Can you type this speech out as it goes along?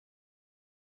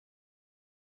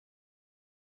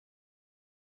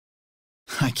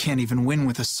I can't even win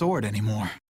with a sword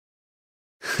anymore.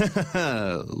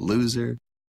 Loser.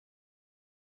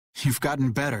 You've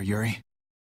gotten better, Yuri.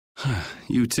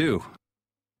 You too.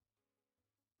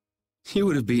 You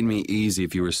would have beaten me easy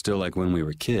if you were still like when we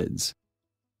were kids.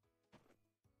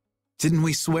 Didn't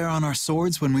we swear on our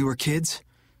swords when we were kids?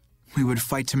 We would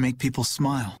fight to make people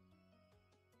smile.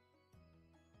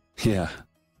 Yeah,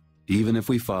 even if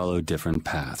we follow different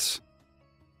paths.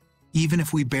 Even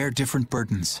if we bear different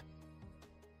burdens.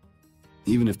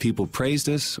 Even if people praised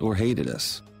us or hated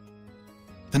us.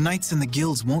 The knights and the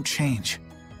guilds won't change,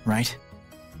 right?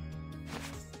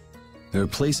 There are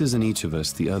places in each of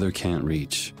us the other can't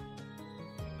reach.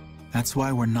 That's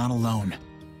why we're not alone.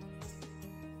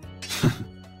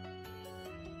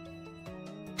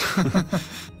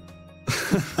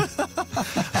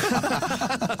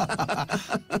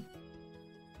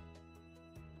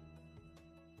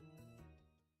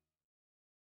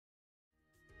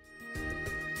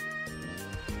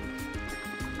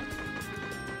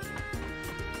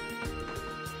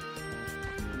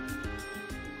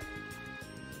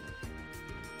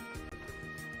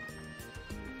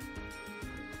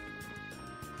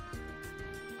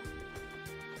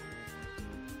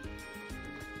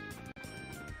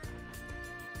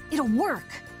 It'll work.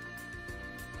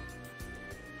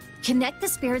 Connect the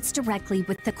spirits directly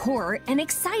with the core and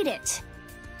excite it.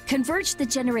 Converge the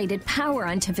generated power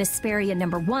onto Vesperia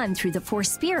number 1 through the 4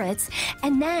 spirits,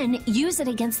 and then use it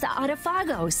against the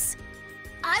Autophagos.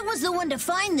 I was the one to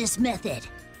find this method.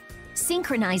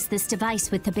 Synchronize this device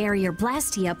with the barrier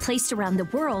Blastia placed around the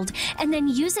world, and then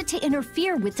use it to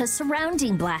interfere with the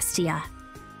surrounding Blastia.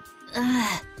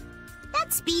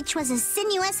 That speech was as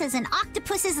sinuous as an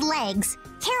octopus's legs.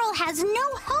 Carol has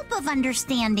no hope of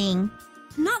understanding.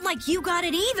 Not like you got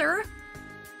it either.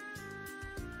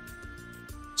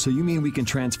 So you mean we can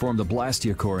transform the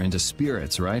Blastia core into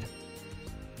spirits, right?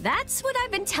 That's what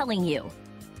I've been telling you.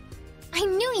 I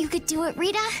knew you could do it,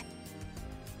 Rita.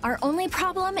 Our only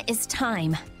problem is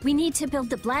time. We need to build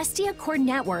the Blastia core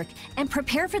network and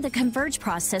prepare for the converge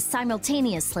process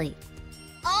simultaneously.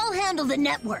 I'll handle the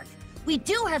network. We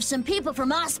do have some people from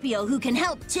Ospio who can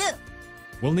help too.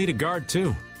 We'll need a guard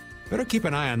too. Better keep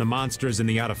an eye on the monsters in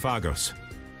the Autophagos.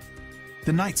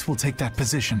 The knights will take that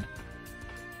position.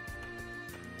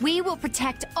 We will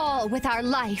protect all with our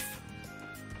life.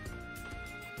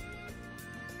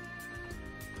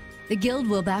 The guild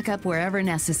will back up wherever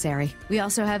necessary. We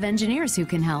also have engineers who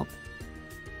can help.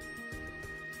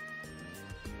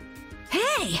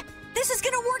 Hey, this is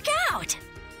gonna work out!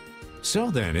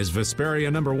 So then, is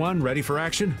Vesperia number 1 ready for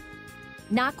action?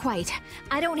 Not quite.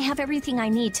 I don't have everything I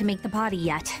need to make the body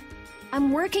yet.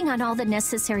 I'm working on all the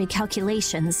necessary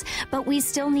calculations, but we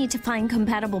still need to find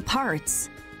compatible parts.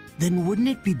 Then wouldn't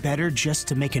it be better just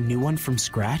to make a new one from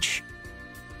scratch?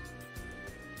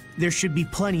 There should be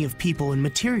plenty of people and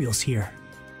materials here.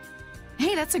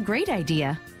 Hey, that's a great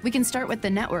idea. We can start with the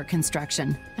network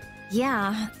construction.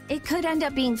 Yeah, it could end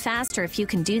up being faster if you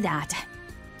can do that.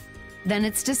 Then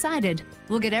it's decided.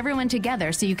 We'll get everyone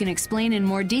together so you can explain in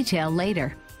more detail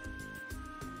later.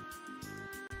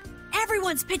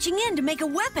 Everyone's pitching in to make a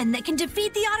weapon that can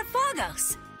defeat the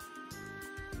Autophagos.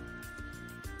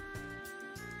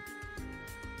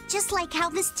 Just like how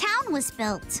this town was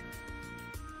built.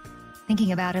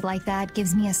 Thinking about it like that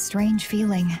gives me a strange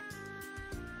feeling.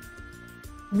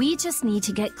 We just need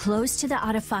to get close to the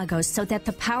Autophagos so that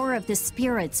the power of the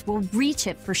spirits will reach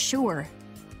it for sure.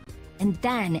 And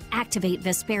then activate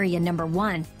Vesperia number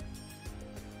 1.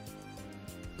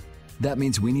 That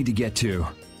means we need to get to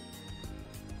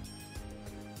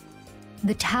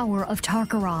The Tower of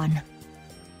Tarkaron.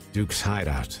 Duke's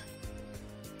hideout.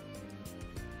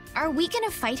 Are we gonna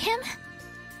fight him?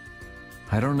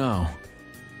 I don't know.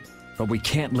 But we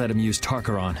can't let him use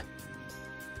Tarkaron.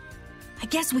 I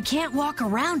guess we can't walk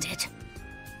around it.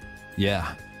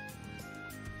 Yeah.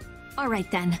 All right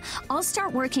then, I'll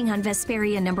start working on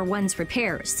Vesperia number 1's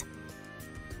repairs.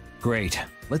 Great.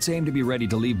 Let's aim to be ready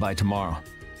to leave by tomorrow.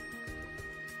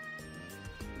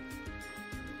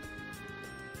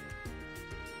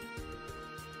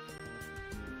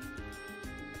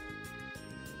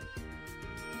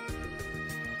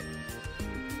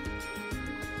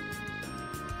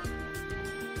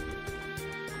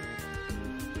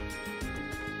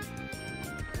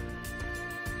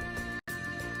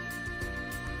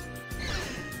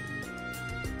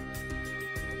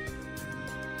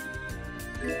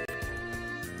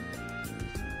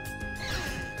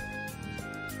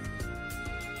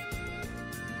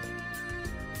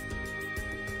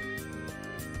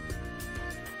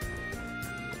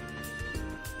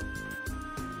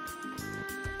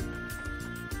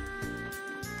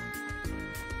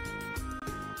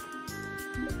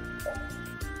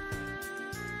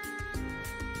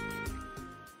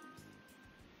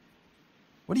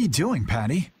 What are you doing,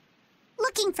 Patty?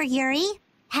 Looking for Yuri.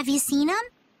 Have you seen him?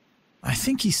 I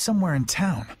think he's somewhere in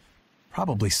town.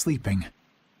 Probably sleeping.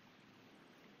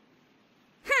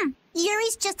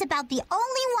 Yuri's just about the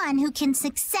only one who can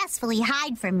successfully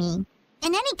hide from me.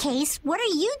 In any case, what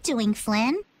are you doing,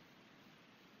 Flynn?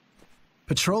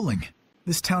 Patrolling.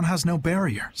 This town has no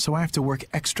barrier, so I have to work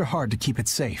extra hard to keep it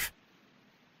safe.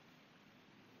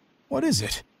 What is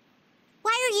it?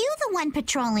 Why are you the one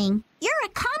patrolling? You're a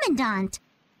commandant.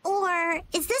 Or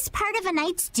is this part of a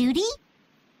knight's duty?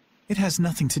 It has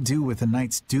nothing to do with a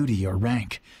knight's duty or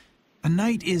rank. A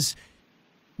knight is...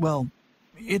 well,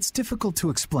 it's difficult to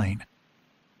explain.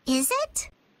 Is it?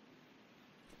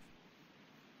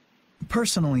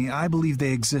 Personally, I believe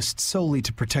they exist solely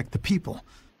to protect the people,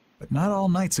 but not all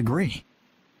knights agree.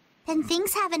 Then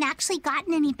things haven't actually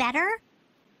gotten any better?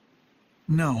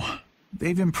 No,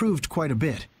 they've improved quite a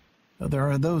bit, though there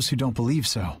are those who don't believe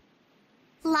so.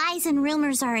 Lies and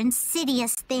rumors are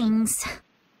insidious things.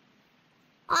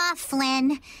 Ah,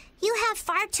 Flynn, you have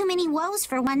far too many woes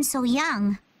for one so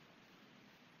young.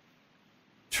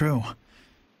 True.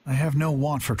 I have no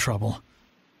want for trouble,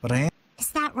 but I am...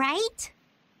 Is that right?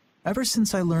 Ever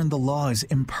since I learned the law is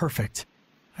imperfect,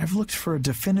 I've looked for a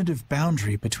definitive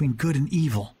boundary between good and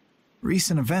evil.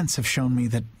 Recent events have shown me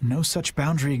that no such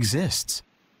boundary exists.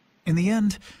 In the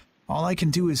end, all I can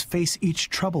do is face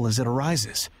each trouble as it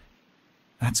arises.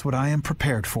 That's what I am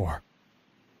prepared for.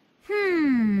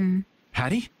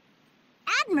 Hattie?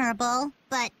 Admirable,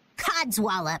 but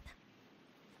codswallop.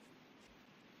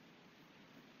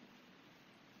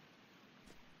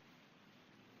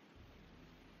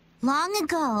 Long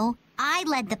ago, I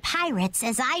led the pirates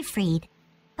as I freed,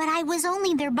 but I was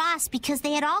only their boss because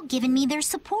they had all given me their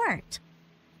support.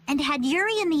 And had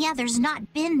Yuri and the others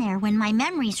not been there when my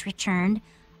memories returned,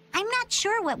 I'm not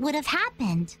sure what would have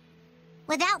happened.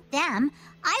 Without them,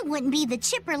 I wouldn't be the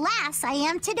chipper lass I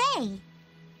am today.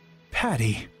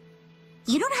 Patty.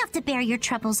 You don't have to bear your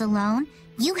troubles alone.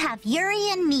 You have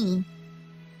Yuri and me.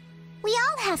 We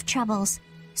all have troubles,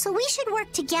 so we should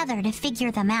work together to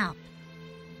figure them out.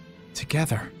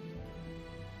 Together.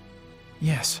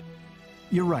 Yes,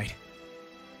 you're right.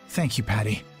 Thank you,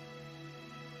 Patty.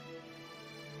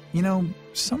 You know,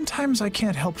 sometimes I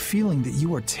can't help feeling that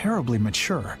you are terribly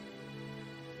mature.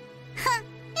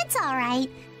 It's all right.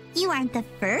 You aren't the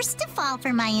first to fall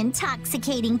for my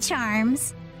intoxicating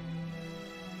charms.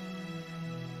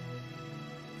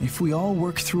 If we all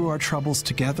work through our troubles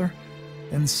together,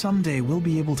 then someday we'll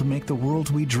be able to make the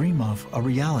world we dream of a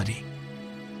reality.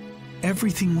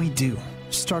 Everything we do,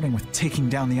 starting with taking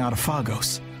down the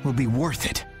Autophagos, will be worth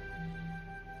it.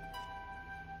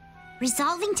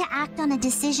 Resolving to act on a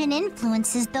decision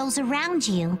influences those around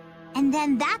you, and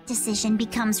then that decision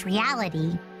becomes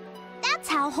reality. That's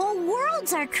how whole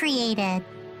worlds are created.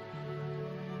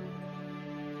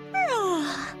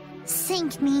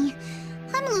 Sink me.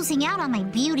 I'm losing out on my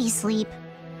beauty sleep.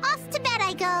 Off to bed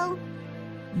I go.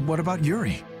 What about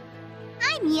Yuri?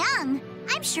 I'm young.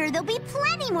 I'm sure there'll be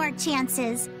plenty more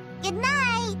chances. Good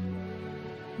night.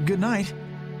 Good night.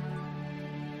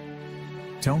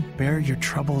 Don't bear your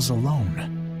troubles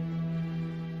alone.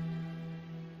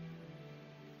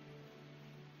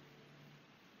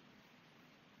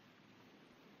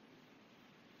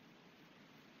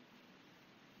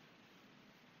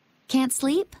 Can't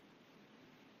sleep?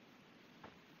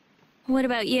 What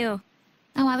about you?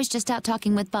 Oh, I was just out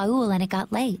talking with Baul and it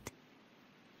got late.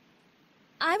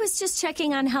 I was just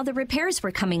checking on how the repairs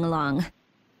were coming along.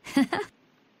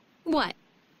 What?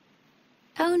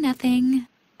 Oh, nothing.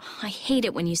 I hate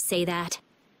it when you say that.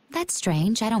 That's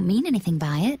strange. I don't mean anything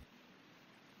by it.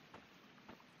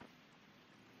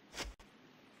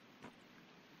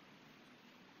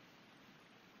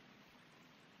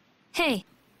 Hey,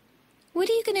 what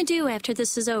are you gonna do after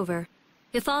this is over?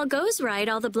 If all goes right,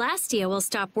 all the Blastia will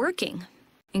stop working.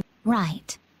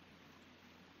 Right.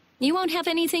 You won't have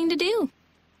anything to do.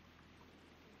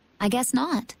 I guess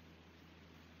not.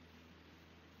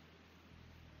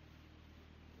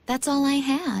 That's all I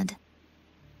had.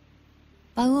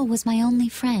 Baul was my only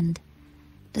friend.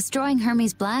 Destroying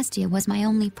Hermes Blastia was my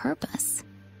only purpose.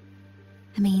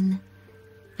 I mean,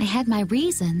 I had my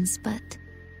reasons, but...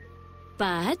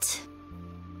 But...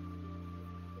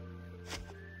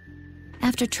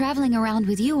 After traveling around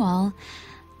with you all,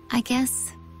 I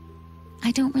guess I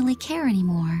don't really care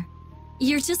anymore.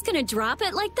 You're just gonna drop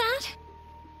it like that?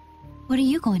 What are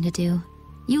you going to do?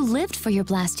 You lived for your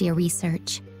Blastia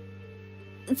research.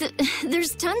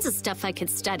 There's tons of stuff I could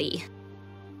study.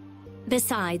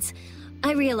 Besides,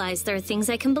 I realize there are things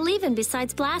I can believe in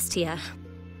besides Blastia.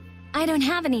 I don't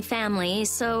have any family,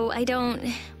 so I don't...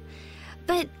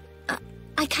 But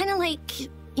I kinda like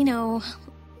you know,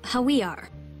 how we are.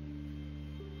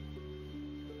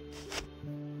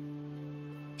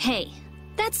 Hey,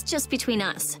 that's just between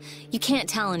us. You can't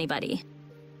tell anybody.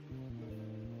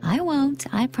 I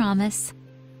won't, I promise.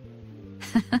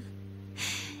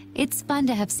 It's fun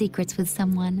to have secrets with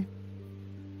someone.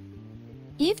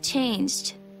 You've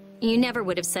changed. You never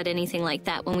would have said anything like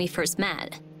that when we first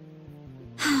met.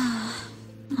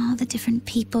 All the different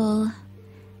people,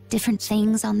 different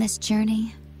things on this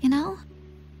journey, you know?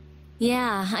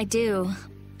 Yeah, I do.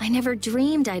 I never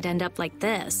dreamed I'd end up like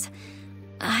this.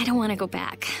 I don't want to go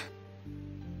back.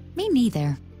 Me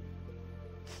neither.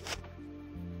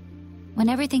 When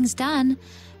everything's done,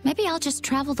 maybe I'll just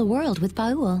travel the world with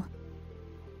Baul.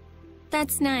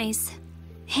 That's nice.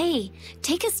 Hey,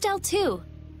 take Estelle too.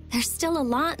 There's still a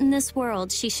lot in this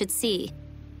world she should see.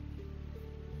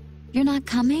 You're not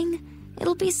coming?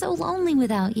 It'll be so lonely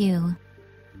without you.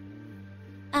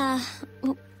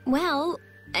 Well,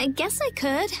 I guess I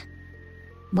could.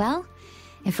 Well,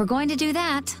 if we're going to do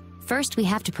that, first we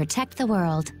have to protect the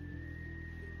world.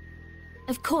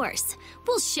 Of course.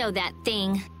 We'll show that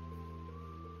thing.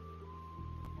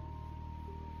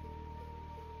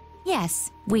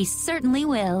 Yes, we certainly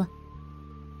will.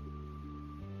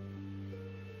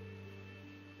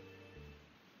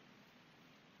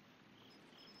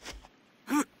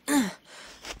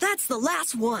 That's the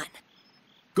last one.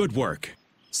 Good work.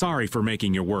 Sorry for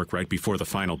making you work right before the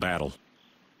final battle.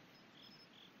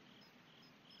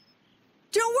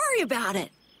 Don't worry about it.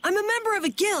 I'm a member of a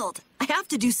guild. I have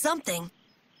to do something.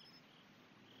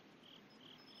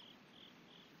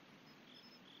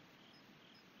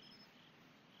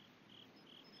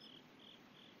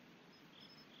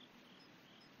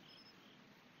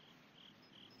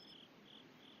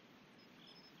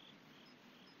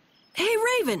 Hey,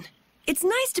 Raven. It's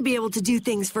nice to be able to do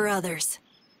things for others.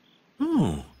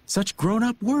 Oh, such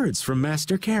grown-up words from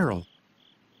Master Carol.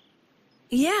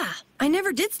 Yeah, I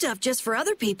never did stuff just for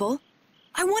other people.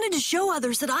 I wanted to show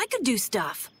others that I could do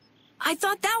stuff. I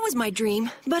thought that was my dream,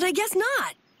 but I guess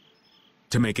not.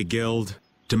 To make a guild,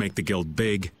 to make the guild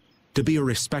big, to be a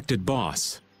respected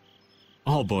boss.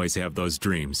 All boys have those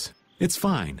dreams. It's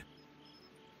fine.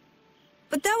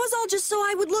 But that was all just so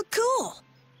I would look cool.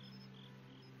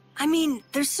 I mean,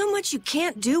 there's so much you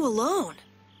can't do alone.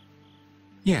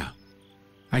 Yeah,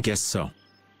 I guess so.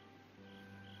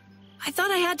 I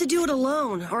thought I had to do it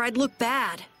alone, or I'd look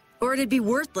bad, or it'd be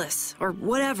worthless, or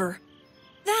whatever.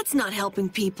 That's not helping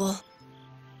people.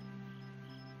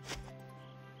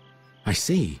 I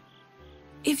see.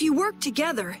 If you work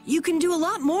together, you can do a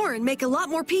lot more and make a lot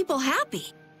more people happy.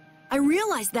 I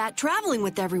realized that traveling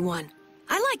with everyone.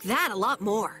 I like that a lot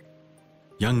more.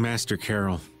 Young Master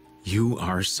Carol, you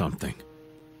are something.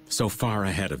 So far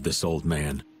ahead of this old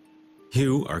man.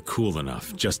 You are cool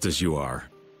enough, just as you are.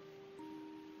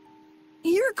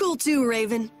 You're cool too,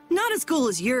 Raven. Not as cool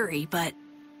as Yuri, but...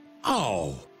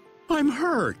 Oh, I'm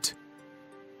hurt.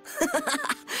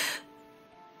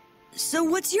 So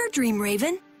what's your dream,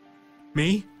 Raven?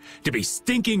 Me? To be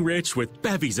stinking rich with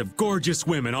bevies of gorgeous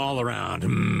women all around.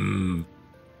 I'm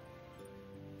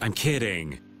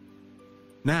kidding.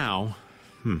 Now,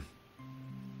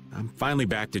 I'm finally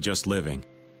back to just living.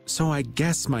 So I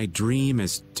guess my dream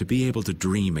is to be able to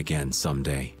dream again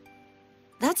someday.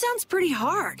 That sounds pretty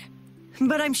hard,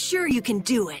 but I'm sure you can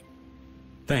do it.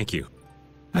 Thank you.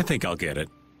 I think I'll get it.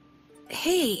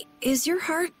 Hey, is your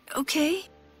heart okay?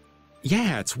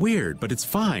 Yeah, it's weird, but it's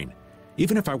fine.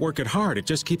 Even if I work it hard, it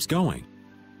just keeps going.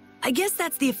 I guess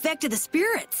that's the effect of the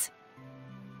spirits.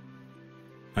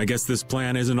 I guess this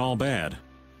plan isn't all bad.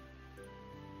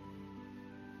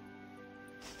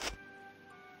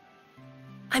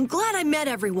 I'm glad I met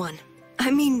everyone. I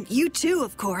mean, you too,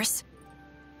 of course.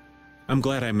 I'm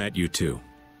glad I met you too.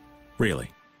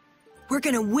 Really. We're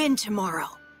gonna win tomorrow.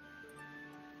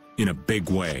 In a big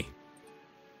way.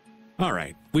 All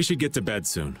right, we should get to bed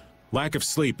soon. Lack of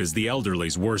sleep is the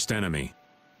elderly's worst enemy.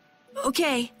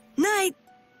 Okay, night.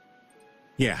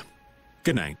 Yeah,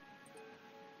 good night.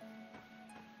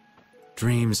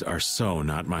 Dreams are so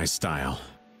not my style.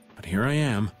 But here I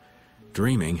am,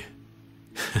 dreaming.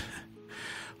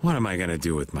 What am I gonna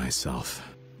do with myself?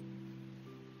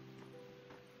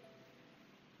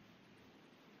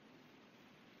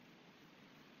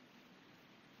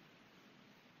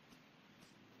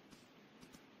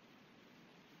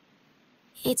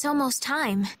 It's almost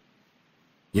time.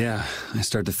 Yeah, I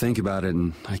start to think about it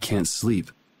and I can't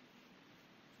sleep.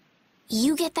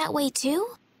 You get that way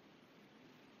too?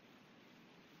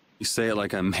 You say it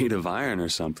like I'm made of iron or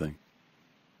something.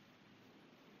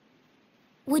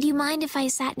 Would you mind if I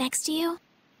sat next to you?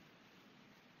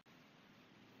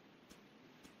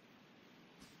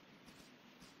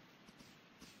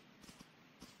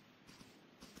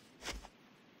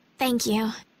 Thank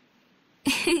you.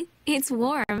 It's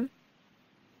warm.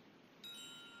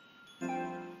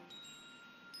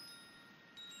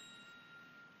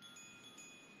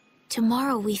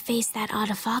 Tomorrow we face that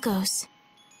Autophagos.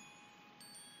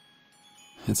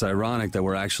 It's ironic that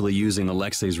we're actually using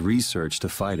Alexei's research to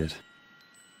fight it.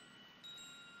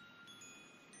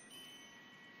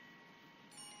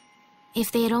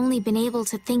 If they had only been able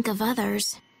to think of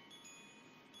others.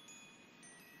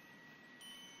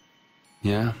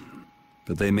 Yeah,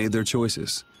 but they made their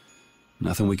choices.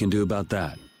 Nothing we can do about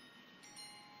that.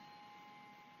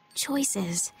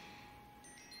 Choices.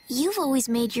 You've always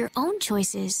made your own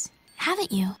choices,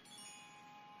 haven't you?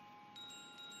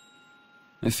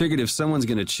 I figured if someone's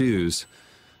gonna choose,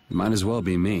 it might as well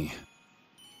be me.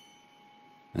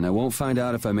 And I won't find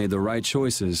out if I made the right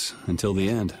choices until the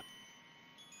end.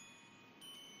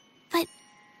 But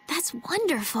that's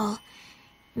wonderful.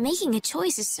 Making a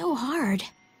choice is so hard.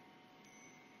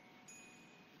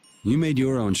 You made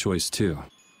your own choice too.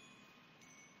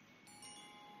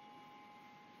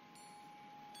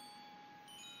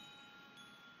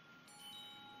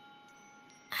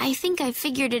 I think I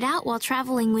figured it out while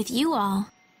traveling with you all.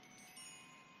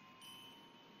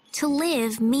 To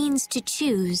live means to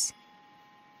choose.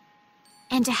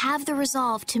 And to have the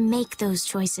resolve to make those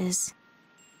choices.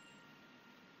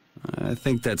 I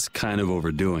think that's kind of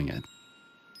overdoing it.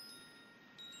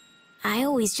 I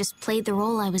always just played the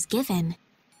role I was given.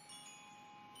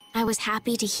 I was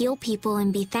happy to heal people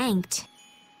and be thanked.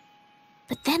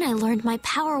 But then I learned my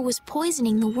power was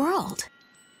poisoning the world.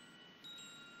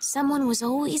 Someone was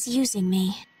always using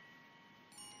me.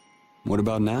 What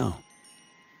about now?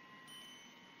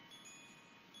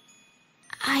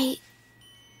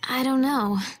 I don't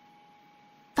know.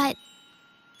 But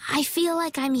I feel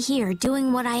like I'm here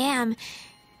doing what I am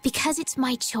because it's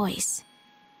my choice.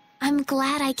 I'm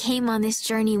glad I came on this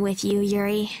journey with you,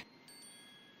 Yuri.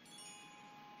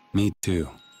 Me too.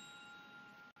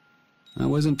 I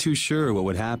wasn't too sure what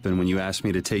would happen when you asked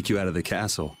me to take you out of the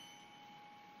castle.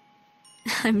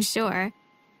 I'm sure.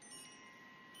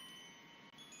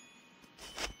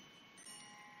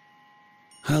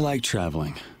 I like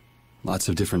traveling. Lots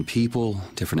of different people,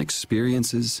 different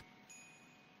experiences.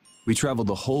 We traveled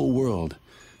the whole world,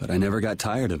 but I never got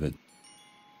tired of it.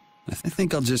 I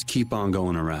think I'll just keep on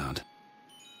going around.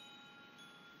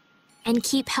 And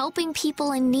keep helping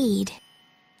people in need.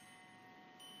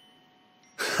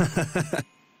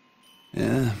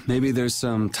 Yeah, maybe there's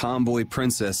some tomboy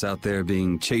princess out there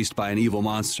being chased by an evil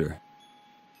monster.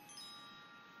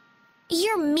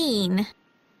 You're mean.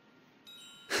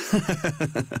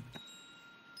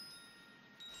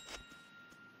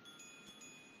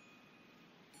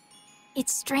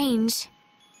 It's strange.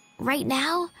 Right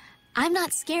now, I'm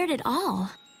not scared at all.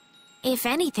 If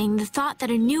anything, the thought that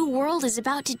a new world is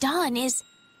about to dawn is...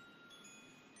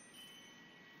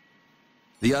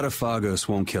 The Autophagos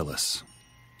won't kill us.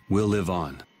 We'll live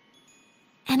on.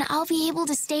 And I'll be able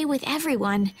to stay with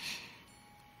everyone.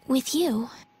 With you.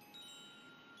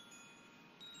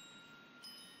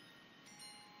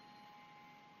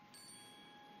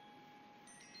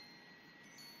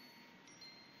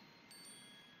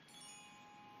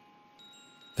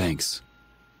 Thanks.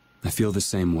 I feel the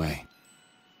same way.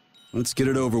 Let's get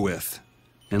it over with,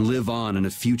 and live on in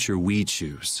a future we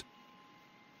choose.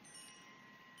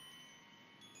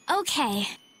 Okay.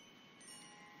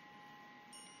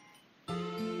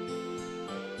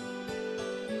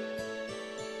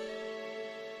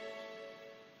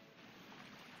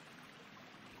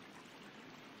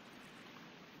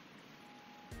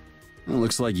 Well,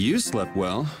 looks like you slept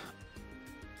well.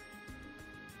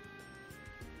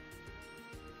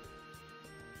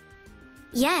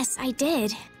 Yes, I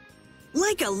did.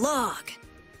 Like a log.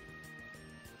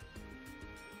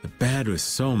 The bed was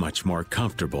so much more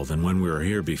comfortable than when we were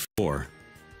here before.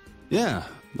 Yeah,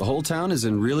 the whole town is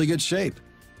in really good shape.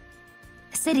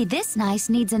 A city this nice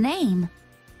needs a name.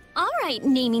 All right,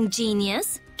 naming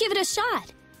genius. Give it a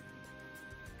shot.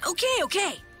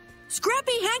 Okay.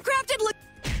 Scrappy handcrafted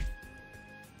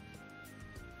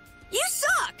You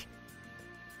suck!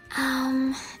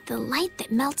 The light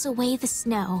that melts away the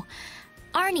snow.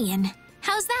 Arnian,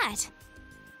 how's that?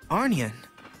 Arnian.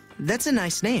 That's a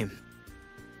nice name.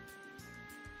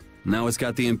 Now it's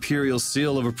got the Imperial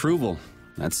seal of approval.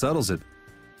 That settles it.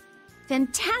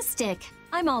 Fantastic.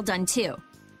 I'm all done too.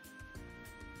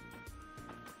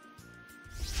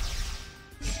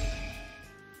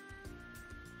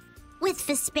 With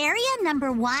Vesperia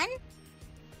 #1?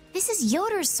 This is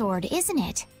Yoder's sword, isn't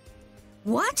it?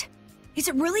 What? Is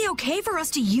it really okay for us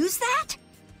to use that?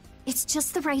 It's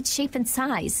just the right shape and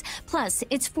size. Plus,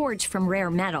 it's forged from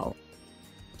rare metal.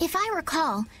 If I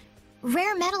recall,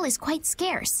 Rare metal is quite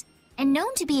scarce, and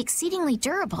known to be exceedingly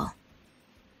durable.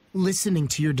 Listening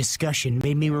to your discussion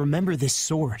made me remember this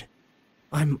sword.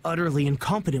 I'm utterly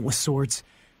incompetent with swords,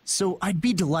 so I'd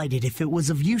be delighted if it was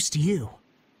of use to you.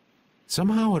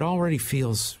 Somehow it already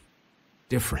feels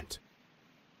different.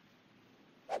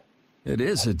 It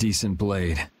is a decent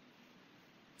blade.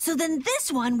 So then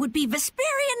this one would be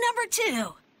Vesperia number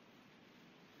 2.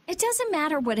 It doesn't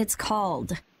matter what it's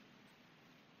called.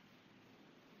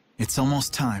 It's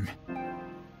almost time.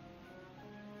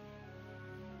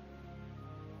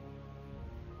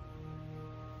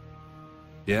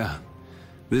 Yeah.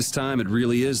 This time it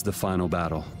really is the final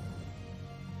battle.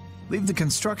 Leave the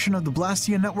construction of the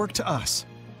Blastia network to us.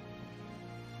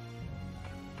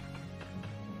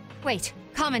 Wait,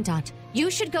 Commandant,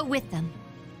 you should go with them.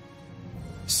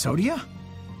 Sodia?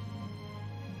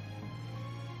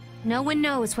 No one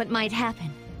knows what might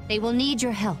happen. They will need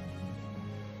your help.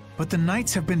 But the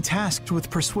Knights have been tasked with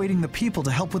persuading the people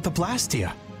to help with the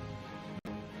Blastia.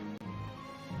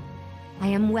 I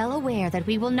am well aware that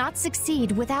we will not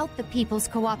succeed without the people's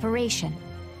cooperation.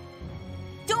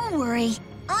 Don't worry,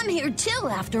 I'm here too,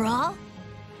 after all.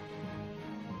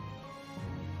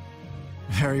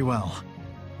 Very well.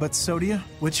 But Sodia,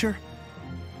 Witcher,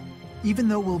 even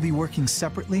though we'll be working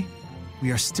separately,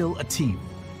 we are still a team.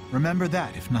 Remember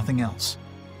that, if nothing else.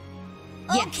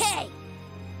 Yes. Okay.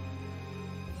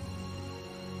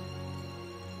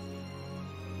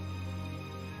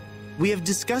 We have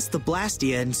discussed the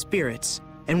Blastia and spirits,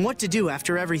 and what to do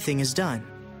after everything is done.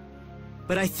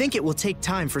 But I think it will take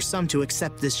time for some to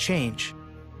accept this change.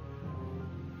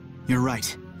 You're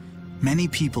right. Many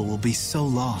people will be so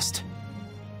lost.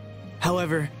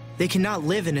 However, they cannot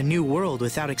live in a new world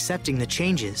without accepting the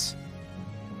changes.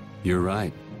 You're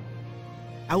right.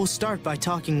 I will start by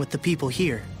talking with the people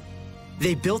here.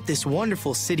 They built this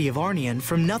wonderful city of Arnian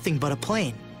from nothing but a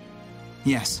plain.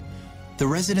 Yes, the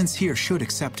residents here should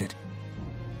accept it.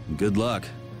 Good luck.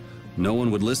 No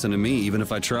one would listen to me even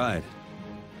if I tried.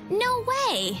 No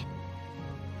way!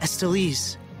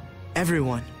 Estelise,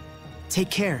 everyone, take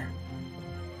care.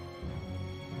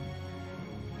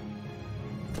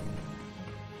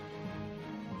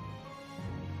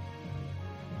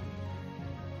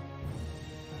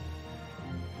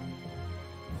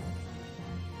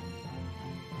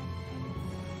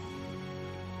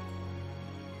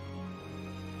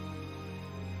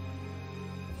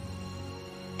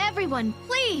 Everyone,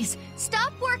 please,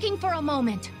 stop working for a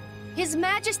moment. His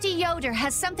Majesty Yoder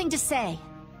has something to say.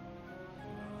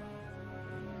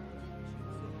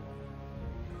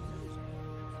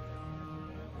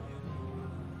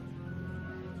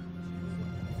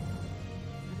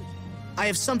 I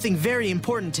have something very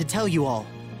important to tell you all.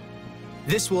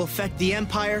 This will affect the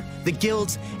Empire, the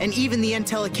guilds, and even the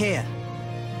Entelecheia.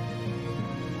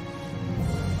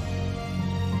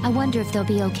 I wonder if they'll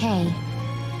be okay.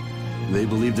 They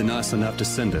believed in us enough to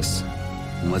send us.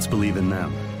 And let's believe in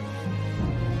them.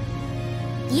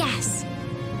 Yes.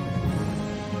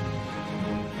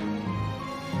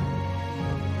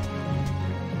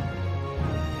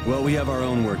 Well, we have our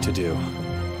own work to do.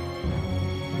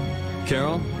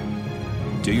 Carol,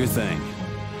 do your thing.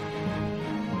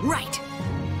 Right.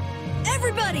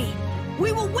 Everybody,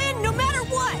 we will win no matter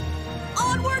what!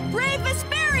 Onward, brave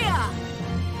Vesperia!